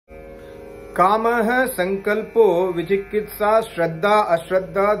Kamaha sankalpo vichikitsa shraddha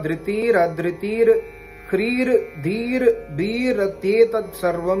ashraddha dhritir adhritir khrir dhir bir tetat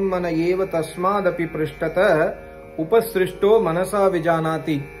sarvam mana eva tasmadapi prishtata upasrishto manasa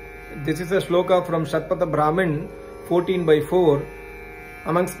vijanati. This is a shloka from Shatpatha Brahman 14/4.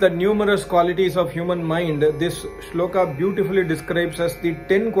 Amongst the numerous qualities of human mind, this shloka beautifully describes us the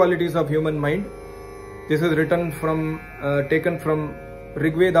 10 qualities of human mind. This is written from, taken from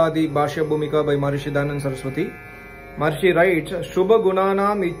Rigvedadi Bhashya Bhumika by Maharishi Dayananda Saraswati. Maharishi writes, Shubha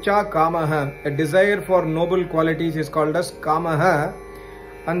Gunanam Icha Kamaha. A desire for noble qualities is called as Kamaha.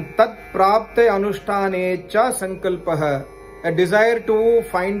 And Tat Prapte Anushtanecha Sankalpaha. A desire to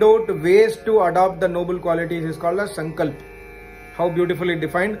find out ways to adopt the noble qualities is called as Sankalp. How beautifully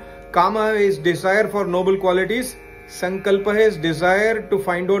defined. Kama is desire for noble qualities. Sankalpa is desire to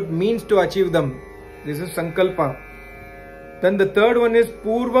find out means to achieve them. This is Sankalpa. Then the third one is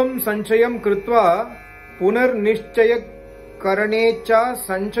Purvam Sanchayam Kritva Punar Nishchaya Karanecha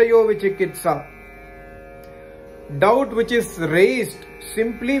Sanchayo Vichikitsa. Doubt which is raised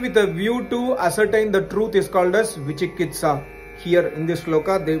simply with a view to ascertain the truth is called as Vichikitsa. Here in this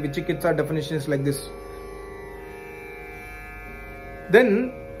shloka, the Vichikitsa definition is like this.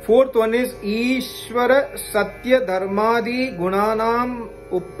 Then fourth one is Ishvara Satya Dharmadi Gunanam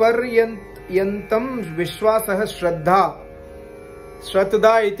Upparyantam Vishwasaha Shraddha.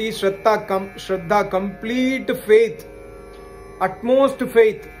 Shraddha iti Shraddha, complete faith, utmost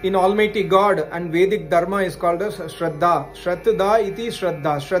faith in Almighty God and Vedic Dharma is called as Shraddha. Shraddha iti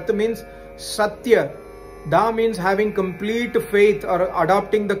Shraddha. Shraddha means Satya. Da means having complete faith or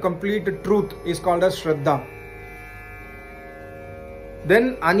adopting the complete truth is called as Shraddha.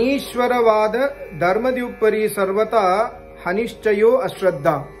 Then Anishwaravada Dharmadyupari Sarvata Hanishchayo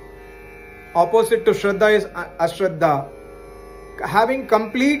Ashraddha. Opposite to Shraddha is Ashraddha. Having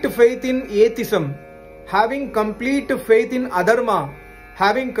complete faith in atheism, having complete faith in adharma,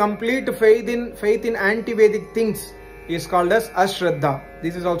 having complete faith in anti-Vedic things is called as Ashraddha.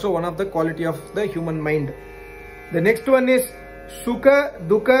 This is also one of the quality of the human mind. The next one is Sukha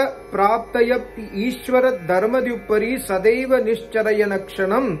Dukha Praptaya Ishvara Dharmadyupari Sadaiva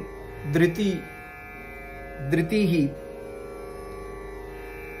Nischarayanakshanam Dhritihi.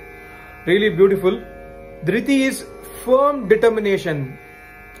 Really beautiful. Dhriti is firm determination.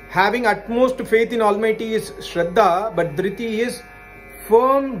 Having utmost faith in Almighty is Shraddha, but Dhriti is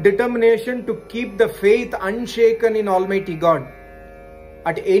firm determination to keep the faith unshaken in Almighty God.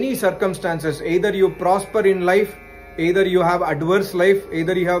 At any circumstances, either you prosper in life, either you have adverse life,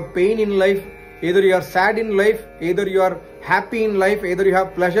 either you have pain in life, either you are sad in life, either you are happy in life, either you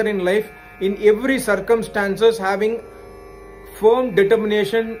have pleasure in life, in every circumstances having firm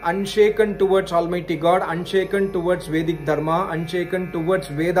determination, unshaken towards Almighty God, unshaken towards Vedic Dharma, unshaken towards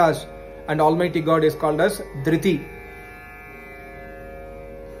Vedas and Almighty God is called as Dhriti.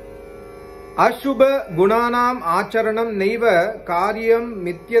 Ashubha Gunanam Acharanam Neiva Karyam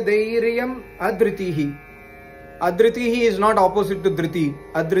Mityadairyam Adhritihi. Adhritihi is not opposite to Dhriti.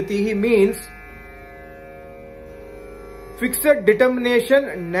 Adhritihi means fixed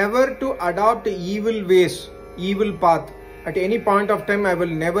determination never to adopt evil ways, evil path. At any point of time, I will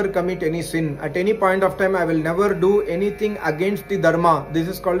never commit any sin. At any point of time, I will never do anything against the Dharma. This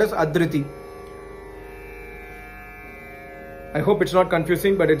is called as Adhriti. I hope it's not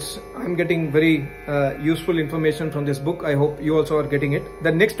confusing, but I'm getting very useful information from this book. I hope you also are getting it.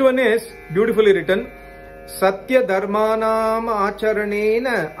 The next one is beautifully written. Satya Dharmanam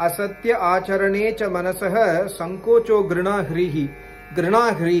Acharanena Asatya Acharanecha Manasaha Sankocho Grina Hrihi.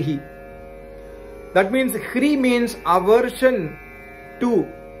 That means Hri means aversion to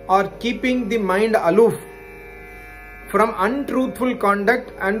or keeping the mind aloof from untruthful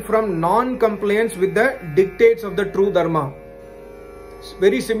conduct and from non-compliance with the dictates of the true Dharma. It's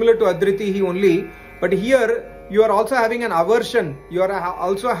very similar to Adhritihi only, but here you are also having an aversion. You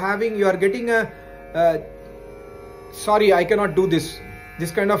are getting a sorry, I cannot do this.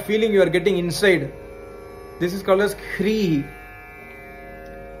 This kind of feeling you are getting inside. This is called as Hri.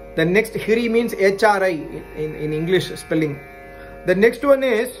 The next Hri means HRI in English spelling. The next one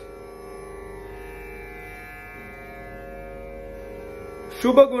is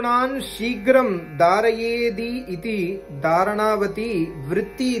Shubhagunan Shigram Darayedi iti Dharanavati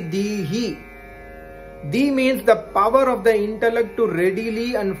Vritti Dihi. Di means the power of the intellect to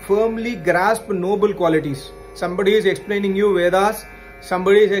readily and firmly grasp noble qualities. Somebody is explaining you Vedas,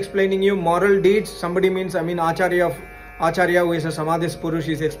 somebody is explaining you moral deeds, somebody means Acharya who is a Samadhis Purush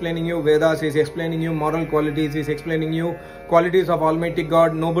is explaining you Vedas, is explaining you moral qualities, is explaining you qualities of Almighty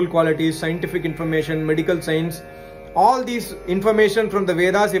God, noble qualities, scientific information, medical science, All these information from the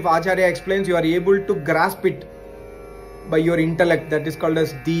Vedas, if Acharya explains, you are able to grasp it by your intellect. That is called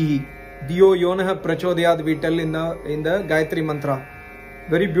as Dihi. Diyo Yonaha Prachodayad, we tell in the Gayatri Mantra.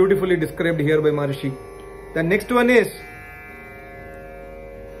 Very beautifully described here by Maharishi. The next one is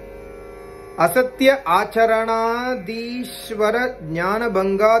Asatya Acharanadishwara Jnana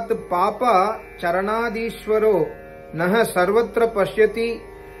Bhangat Papa Charanadishwaro Naha Sarvatra Pashyati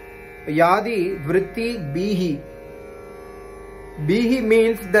Yadi Vritti Bihi. Bihi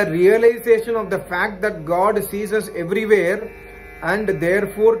means the realization of the fact that God sees us everywhere, and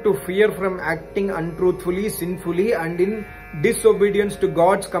therefore to fear from acting untruthfully, sinfully and in disobedience to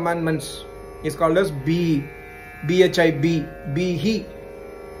God's commandments is called as Bihi. B-H-I-B. Bihi.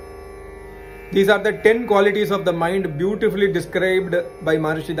 These are the 10 qualities of the mind beautifully described by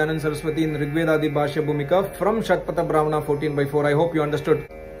Maharishi Dayananda Saraswati in Rigveda Adi Bhashya Bhumika from Shatpatha Brahmana 14/4. I hope you understood.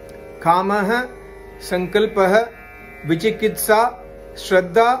 Kamaha, Sankalpaha, Vichikitsa,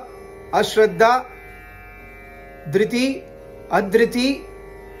 Shraddha, Ashraddha, Dhriti, Adhriti,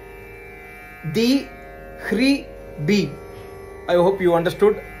 Di, Khri, Bi. I hope you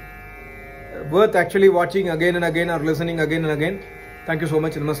understood. Worth actually watching again and again or listening again and again. Thank you so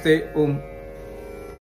much. Namaste. Om.